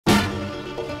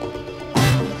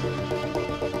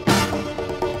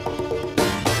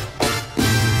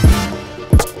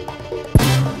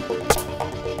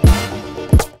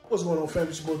What's going on, family?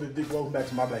 It's your boy Big Dick. Welcome back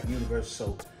to My Black Universe.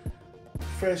 So,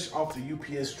 fresh off the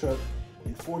UPS truck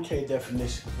in 4K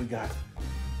definition, we got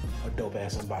a dope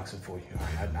ass unboxing for you. All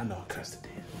right, I know I cussed it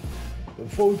in. But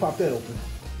before we pop that open,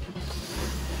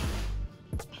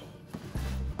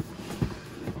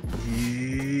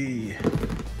 yeah.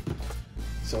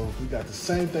 So we got the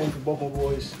same thing for both my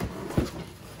boys.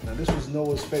 Now this was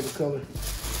Noah's favorite color,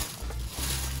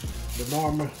 the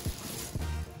armor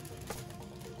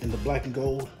in the black and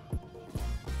gold.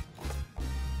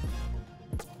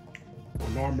 Or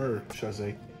armor, should I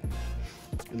say,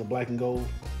 in the black and gold.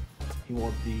 He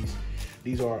wants these.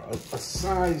 These are a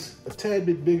size a tad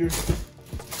bit bigger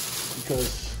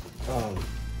because that's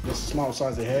the small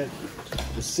size they had.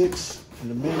 The 6 in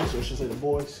the men's, or I should say the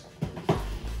boys. And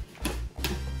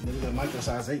then we got Mike in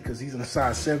size 8 because he's in a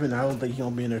size 7. I don't think he's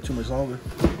gonna be in there too much longer.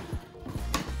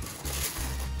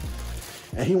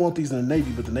 And he wants these in the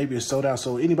navy, but the navy is sold out.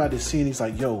 So anybody that's seeing, he's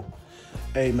like, yo,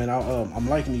 hey man, I'm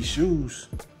liking these shoes.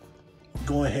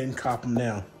 Go ahead and cop them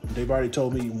now. They've already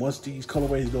told me once these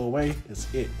colorways go away,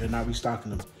 that's it. They're not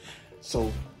restocking them.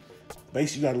 So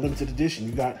basically, you got a limited edition.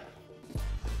 You got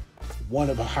one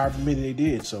of however many they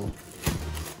did. So,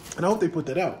 and I hope they put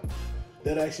that out.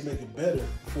 That'll actually make it better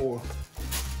for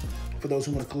those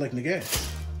who want to collect the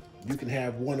gas. You can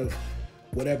have one of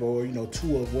whatever, or you know,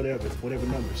 2 of whatever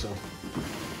number. So,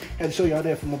 I had to show y'all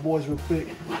that for my boys real quick.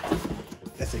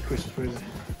 That's a Christmas present.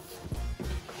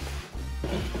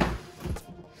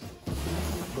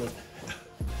 But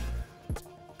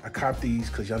I copped these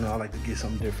because y'all know I like to get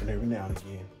something different every now and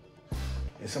again.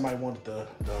 And somebody wanted the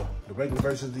regular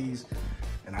version of these,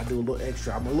 and I do a little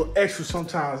extra. I'm a little extra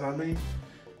sometimes, I mean.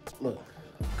 Look,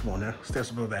 come on now,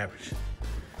 steps above average.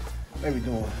 Maybe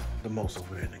doing the most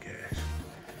over there in the cash.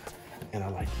 And I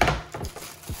like it.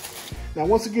 Now,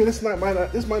 once again, this might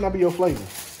not be your flavor.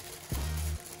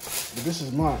 But this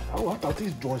is mine. Oh, I thought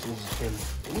these joints was in.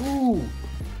 Ooh,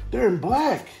 they're in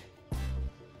black.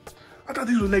 I thought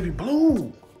these were navy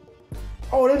blue.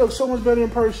 Oh, they look so much better in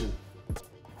person.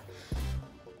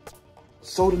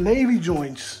 So the navy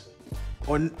joints,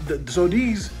 so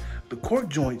these, the cork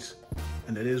joints,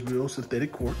 and that is real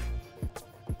synthetic cork.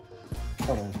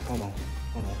 Hold on.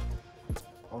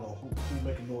 Who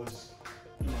making noise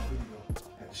in my video?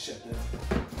 I had to shut that.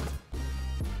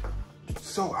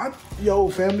 So yo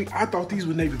family, I thought these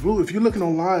were navy blue. If you're looking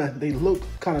online, they look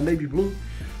kind of navy blue.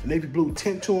 Navy blue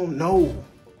tint to them. No.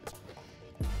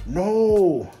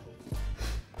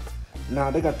 Now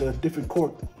they got the different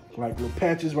cork, like little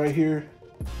patches right here.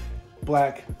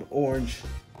 Black, the orange,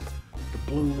 the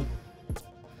blue.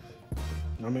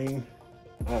 I mean,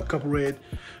 a couple red.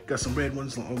 Got some red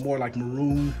ones, more like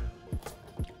maroon,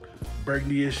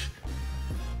 burgundy-ish.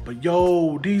 But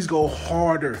yo, these go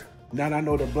harder. Now that I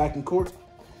know they're black and cork,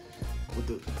 with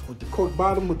the cork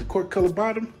bottom, with the cork color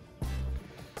bottom.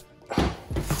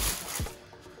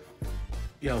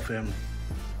 Yo, family.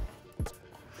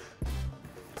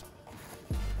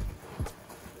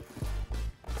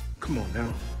 Come on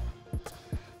now.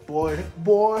 Boy,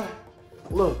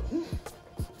 look.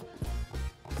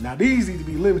 Now these need to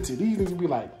be limited. These need to be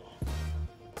like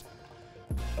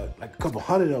a couple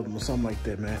hundred of them or something like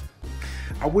that, man.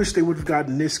 I wish they would have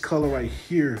gotten this color right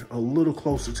here a little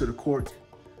closer to the cork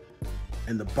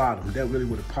and the bottom. That really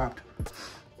would have popped.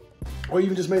 Or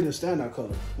even just made it a standout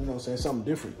color. You know what I'm saying? Something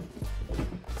different.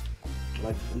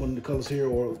 Like one of the colors here,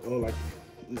 or like,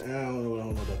 I don't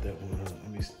know about that one.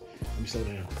 Let me slow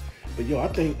down. But yo, I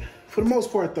think for the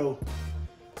most part though,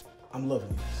 I'm loving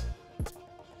these.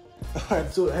 All right,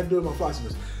 so I had to do it with my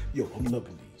flossiness. Yo, I'm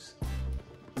loving these.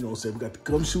 You know what I'm saying? We got the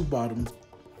gumshoe bottom,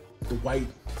 the white,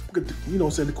 we got the, you know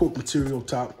what I'm saying, the cork material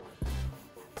top.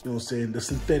 You know what I'm saying? The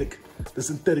synthetic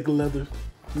leather.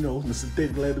 You know, the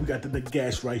synthetic leather. We got the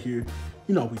gash right here.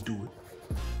 You know how we do it.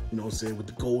 You know what I'm saying? With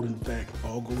the gold in the back,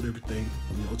 all gold, everything.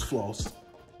 You know, it's floss.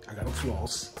 I got a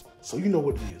floss. So you know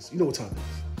what it is. You know what time it is.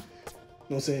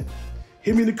 You know what I'm saying?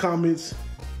 Hit me in the comments.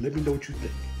 Let me know what you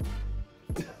think.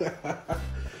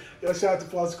 Yo, shout out to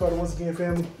Floss Carter once again,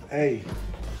 family. Hey.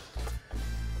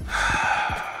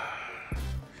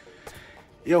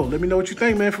 Yo, let me know what you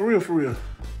think, man. For real.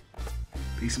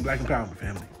 Peace and black empowerment,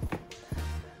 family.